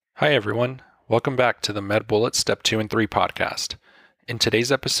Hi everyone, welcome back to the MedBullets Step 2 and 3 podcast. In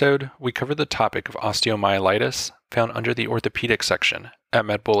today's episode, we cover the topic of osteomyelitis found under the Orthopedics section at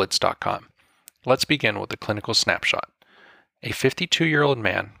medbullets.com. Let's begin with a clinical snapshot. A 52-year-old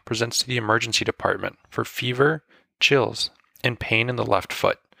man presents to the emergency department for fever, chills, and pain in the left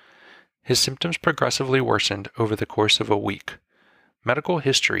foot. His symptoms progressively worsened over the course of a week. Medical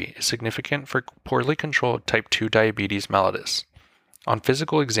history is significant for poorly controlled type 2 diabetes mellitus. On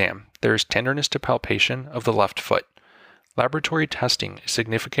physical exam, there is tenderness to palpation of the left foot. Laboratory testing is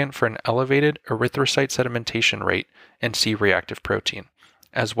significant for an elevated erythrocyte sedimentation rate and C-reactive protein,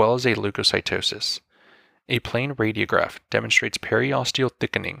 as well as a leukocytosis. A plain radiograph demonstrates periosteal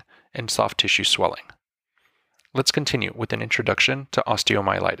thickening and soft tissue swelling. Let's continue with an introduction to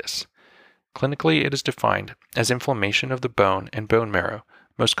osteomyelitis. Clinically, it is defined as inflammation of the bone and bone marrow,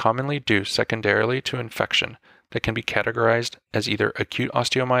 most commonly due secondarily to infection that can be categorized as either acute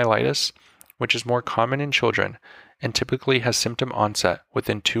osteomyelitis, which is more common in children and typically has symptom onset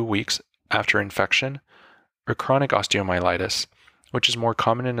within 2 weeks after infection, or chronic osteomyelitis, which is more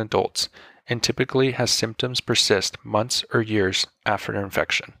common in adults and typically has symptoms persist months or years after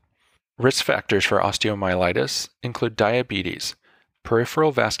infection. Risk factors for osteomyelitis include diabetes,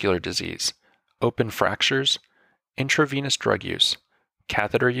 peripheral vascular disease, open fractures, intravenous drug use,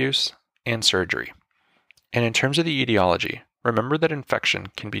 catheter use, and surgery. And in terms of the etiology, remember that infection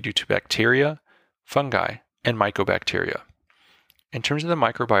can be due to bacteria, fungi, and mycobacteria. In terms of the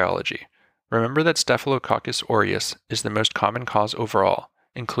microbiology, remember that Staphylococcus aureus is the most common cause overall,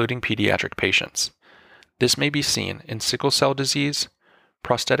 including pediatric patients. This may be seen in sickle cell disease,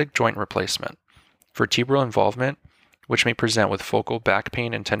 prosthetic joint replacement, vertebral involvement, which may present with focal back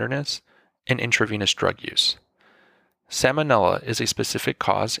pain and tenderness, and intravenous drug use. Salmonella is a specific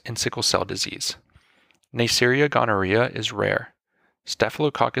cause in sickle cell disease. Neisseria gonorrhea is rare.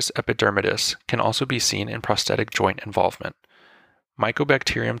 Staphylococcus epidermidis can also be seen in prosthetic joint involvement.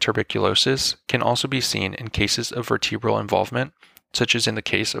 Mycobacterium tuberculosis can also be seen in cases of vertebral involvement, such as in the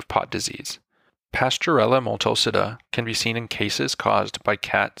case of pot disease. Pasteurella multocida can be seen in cases caused by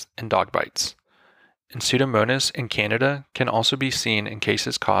cat and dog bites. And Pseudomonas in Canada can also be seen in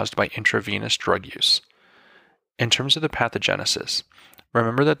cases caused by intravenous drug use. In terms of the pathogenesis,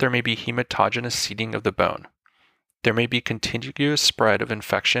 remember that there may be hematogenous seeding of the bone. There may be contiguous spread of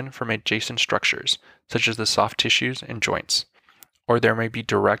infection from adjacent structures, such as the soft tissues and joints. Or there may be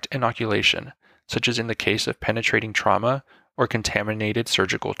direct inoculation, such as in the case of penetrating trauma or contaminated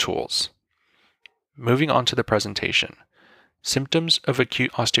surgical tools. Moving on to the presentation. Symptoms of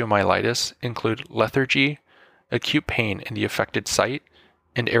acute osteomyelitis include lethargy, acute pain in the affected site,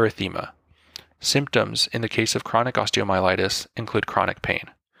 and erythema. Symptoms in the case of chronic osteomyelitis include chronic pain.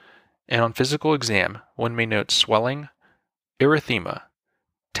 And on physical exam, one may note swelling, erythema,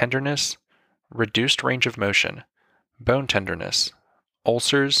 tenderness, reduced range of motion, bone tenderness,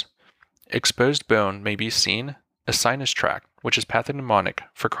 ulcers, exposed bone may be seen, a sinus tract, which is pathognomonic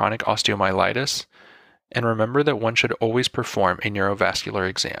for chronic osteomyelitis, and remember that one should always perform a neurovascular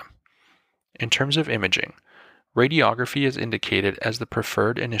exam. In terms of imaging, radiography is indicated as the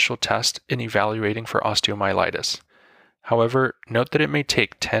preferred initial test in evaluating for osteomyelitis. However, note that it may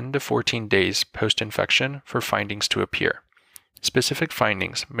take 10 to 14 days post-infection for findings to appear. Specific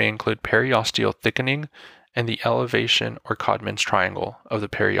findings may include periosteal thickening and the elevation or Codman's triangle of the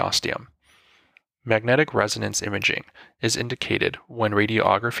periosteum. Magnetic resonance imaging is indicated when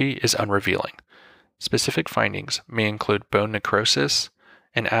radiography is unrevealing. Specific findings may include bone necrosis,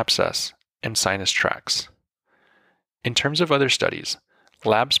 an abscess, and sinus tracts. In terms of other studies,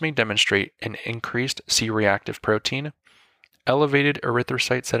 labs may demonstrate an increased C-reactive protein, elevated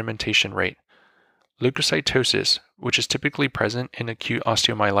erythrocyte sedimentation rate, leukocytosis, which is typically present in acute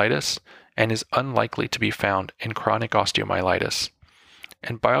osteomyelitis and is unlikely to be found in chronic osteomyelitis,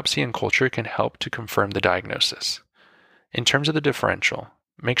 and biopsy and culture can help to confirm the diagnosis. In terms of the differential,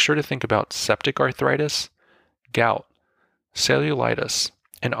 make sure to think about septic arthritis, gout, cellulitis,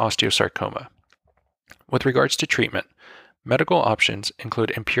 and osteosarcoma. With regards to treatment, medical options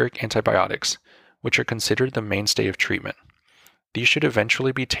include empiric antibiotics, which are considered the mainstay of treatment. These should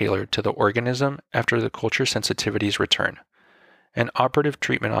eventually be tailored to the organism after the culture sensitivities return. And operative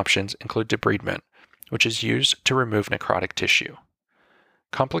treatment options include debridement, which is used to remove necrotic tissue.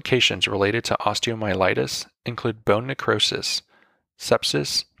 Complications related to osteomyelitis include bone necrosis,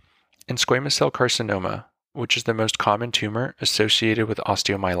 sepsis, and squamous cell carcinoma, which is the most common tumor associated with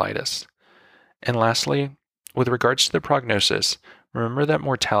osteomyelitis. And lastly, with regards to the prognosis, remember that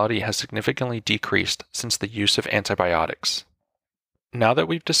mortality has significantly decreased since the use of antibiotics. Now that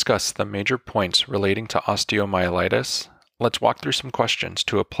we've discussed the major points relating to osteomyelitis, Let's walk through some questions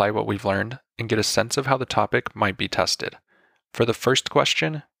to apply what we've learned and get a sense of how the topic might be tested. For the first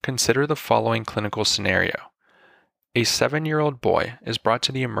question, consider the following clinical scenario. A 7-year-old boy is brought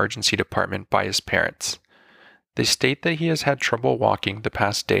to the emergency department by his parents. They state that he has had trouble walking the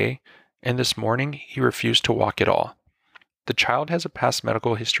past day, and this morning he refused to walk at all. The child has a past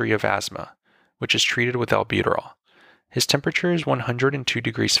medical history of asthma, which is treated with albuterol. His temperature is 102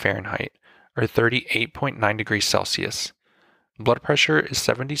 degrees Fahrenheit, or 38.9 degrees Celsius. Blood pressure is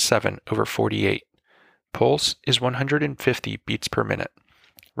 77/48. Pulse is 150 beats per minute.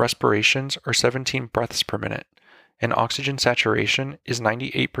 Respirations are 17 breaths per minute, and oxygen saturation is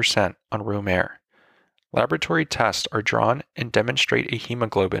 98% on room air. Laboratory tests are drawn and demonstrate a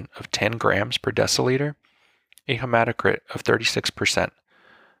hemoglobin of 10 grams per deciliter, a hematocrit of 36%,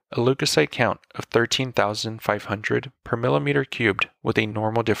 a leukocyte count of 13,500 per millimeter cubed with a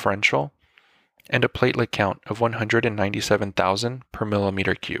normal differential, and a platelet count of 197,000 per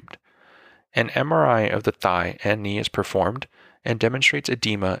millimeter cubed. An MRI of the thigh and knee is performed and demonstrates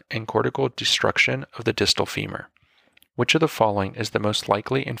edema and cortical destruction of the distal femur. Which of the following is the most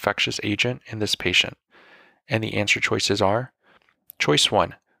likely infectious agent in this patient? And the answer choices are: Choice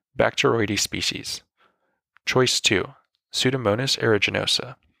 1, Bacteroides species. Choice 2, Pseudomonas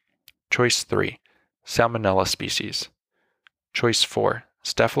aeruginosa. Choice 3, Salmonella species. Choice 4,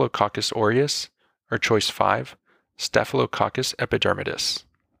 Staphylococcus aureus. Or choice 5, Staphylococcus epidermidis.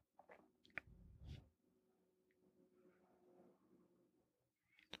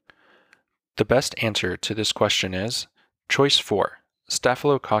 The best answer to this question is choice 4,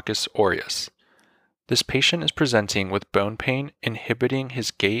 Staphylococcus aureus. This patient is presenting with bone pain inhibiting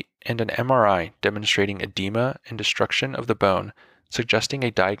his gait and an MRI demonstrating edema and destruction of the bone, suggesting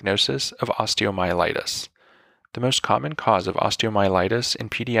a diagnosis of osteomyelitis. The most common cause of osteomyelitis in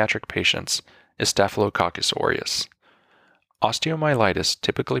pediatric patients is Staphylococcus aureus. Osteomyelitis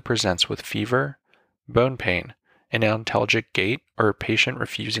typically presents with fever, bone pain, an unintelligent gait, or a patient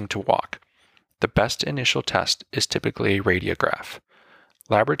refusing to walk. The best initial test is typically a radiograph.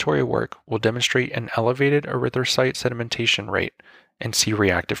 Laboratory work will demonstrate an elevated erythrocyte sedimentation rate and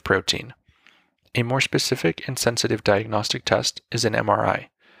C-reactive protein. A more specific and sensitive diagnostic test is an MRI,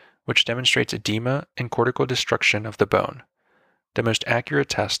 which demonstrates edema and cortical destruction of the bone. The most accurate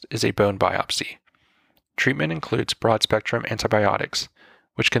test is a bone biopsy. Treatment includes broad-spectrum antibiotics,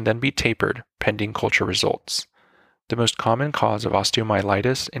 which can then be tapered pending culture results. The most common cause of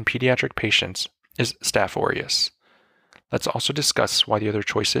osteomyelitis in pediatric patients is Staph aureus. Let's also discuss why the other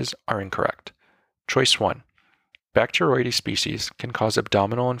choices are incorrect. Choice 1. Bacteroides species can cause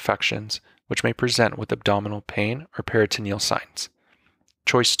abdominal infections, which may present with abdominal pain or peritoneal signs.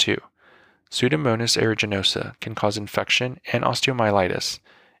 Choice 2. Pseudomonas aeruginosa can cause infection and osteomyelitis,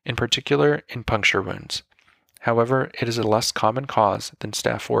 in particular in puncture wounds. However, it is a less common cause than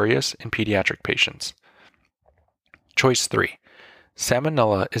Staph aureus in pediatric patients. Choice 3.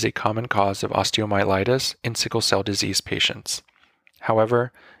 Salmonella is a common cause of osteomyelitis in sickle cell disease patients.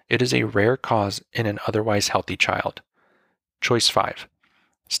 However, it is a rare cause in an otherwise healthy child. Choice 5.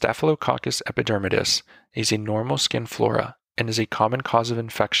 Staphylococcus epidermidis is a normal skin flora and is a common cause of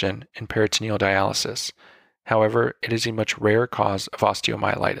infection in peritoneal dialysis. However, it is a much rarer cause of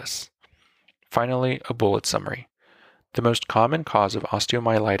osteomyelitis. Finally, a bullet summary. The most common cause of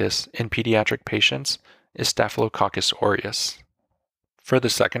osteomyelitis in pediatric patients is Staphylococcus aureus. For the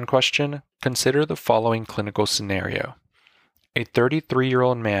second question, consider the following clinical scenario. A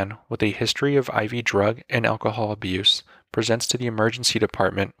 33-year-old man with a history of IV drug and alcohol abuse presents to the emergency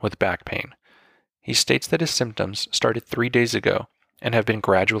department with back pain. He states that his symptoms started 3 days ago and have been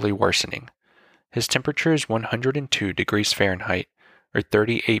gradually worsening. His temperature is 102 degrees Fahrenheit, or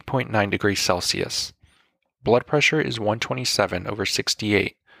 38.9 degrees Celsius. Blood pressure is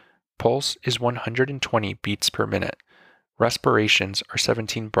 127/68. Pulse is 120 beats per minute. Respirations are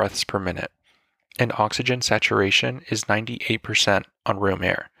 17 breaths per minute. And oxygen saturation is 98% on room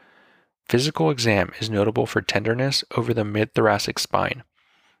air. Physical exam is notable for tenderness over the mid-thoracic spine.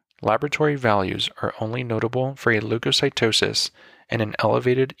 Laboratory values are only notable for a leukocytosis and an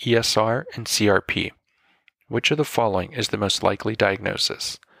elevated ESR and CRP. Which of the following is the most likely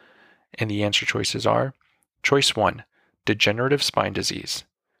diagnosis? And the answer choices are: Choice 1, degenerative spine disease.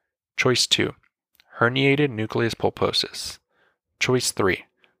 Choice 2, herniated nucleus pulposus. Choice 3,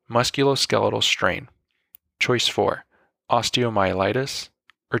 musculoskeletal strain. Choice 4, osteomyelitis.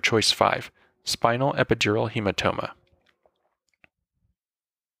 Or choice 5, spinal epidural hematoma.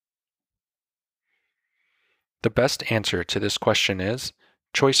 The best answer to this question is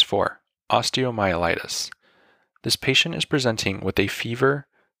choice 4, osteomyelitis. This patient is presenting with a fever,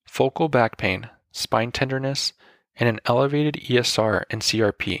 focal back pain, spine tenderness, and an elevated ESR and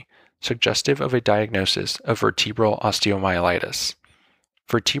CRP, suggestive of a diagnosis of vertebral osteomyelitis.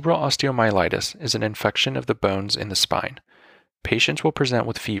 Vertebral osteomyelitis is an infection of the bones in the spine. Patients will present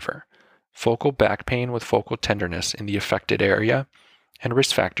with fever, focal back pain with focal tenderness in the affected area, and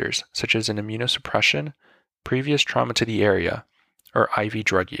risk factors such as an immunosuppression, previous trauma to the area, or IV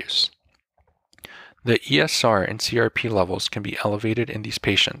drug use. The ESR and CRP levels can be elevated in these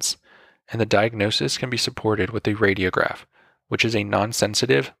patients, and the diagnosis can be supported with a radiograph, which is a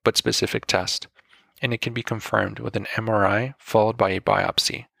non-sensitive but specific test, and it can be confirmed with an MRI followed by a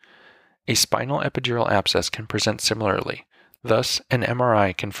biopsy. A spinal epidural abscess can present similarly, thus an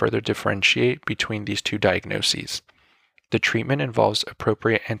MRI can further differentiate between these two diagnoses. The treatment involves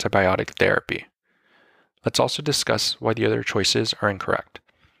appropriate antibiotic therapy. Let's also discuss why the other choices are incorrect.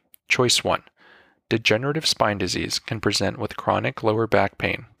 Choice 1. Degenerative spine disease can present with chronic lower back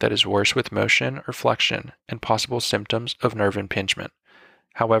pain that is worse with motion or flexion and possible symptoms of nerve impingement.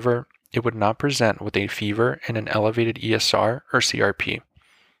 However, it would not present with a fever and an elevated ESR or CRP.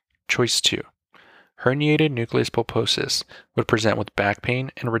 Choice 2. Herniated nucleus pulposus would present with back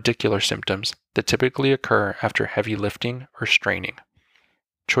pain and radicular symptoms that typically occur after heavy lifting or straining.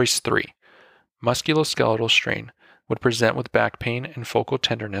 Choice 3. Musculoskeletal strain would present with back pain and focal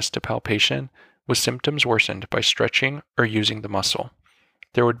tenderness to palpation with symptoms worsened by stretching or using the muscle.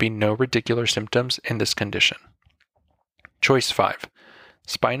 There would be no radicular symptoms in this condition. Choice 5.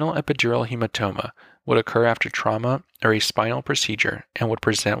 Spinal epidural hematoma would occur after trauma or a spinal procedure and would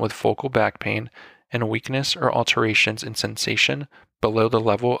present with focal back pain and weakness or alterations in sensation below the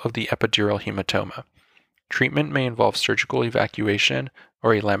level of the epidural hematoma. Treatment may involve surgical evacuation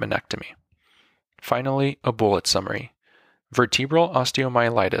or a laminectomy. Finally, a bullet summary. Vertebral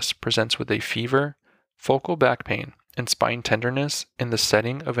osteomyelitis presents with a fever, focal back pain, and spine tenderness in the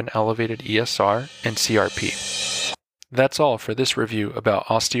setting of an elevated ESR and CRP. That's all for this review about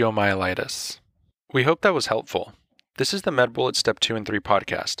osteomyelitis. We hope that was helpful. This is the MedBullets Step 2 and 3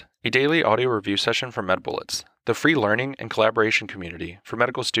 podcast, a daily audio review session from MedBullets, the free learning and collaboration community for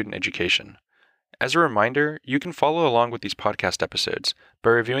medical student education. As a reminder, you can follow along with these podcast episodes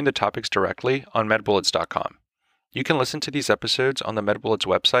by reviewing the topics directly on medbullets.com. You can listen to these episodes on the MedBullets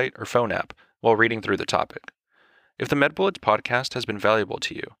website or phone app while reading through the topic. If the MedBullets podcast has been valuable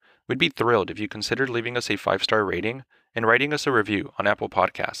to you, we'd be thrilled if you considered leaving us a 5-star rating and writing us a review on Apple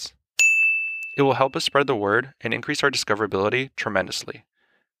Podcasts. It will help us spread the word and increase our discoverability tremendously.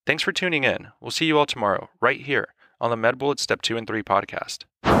 Thanks for tuning in. We'll see you all tomorrow, right here on the MedBullets Step 2 and 3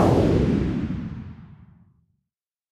 podcast.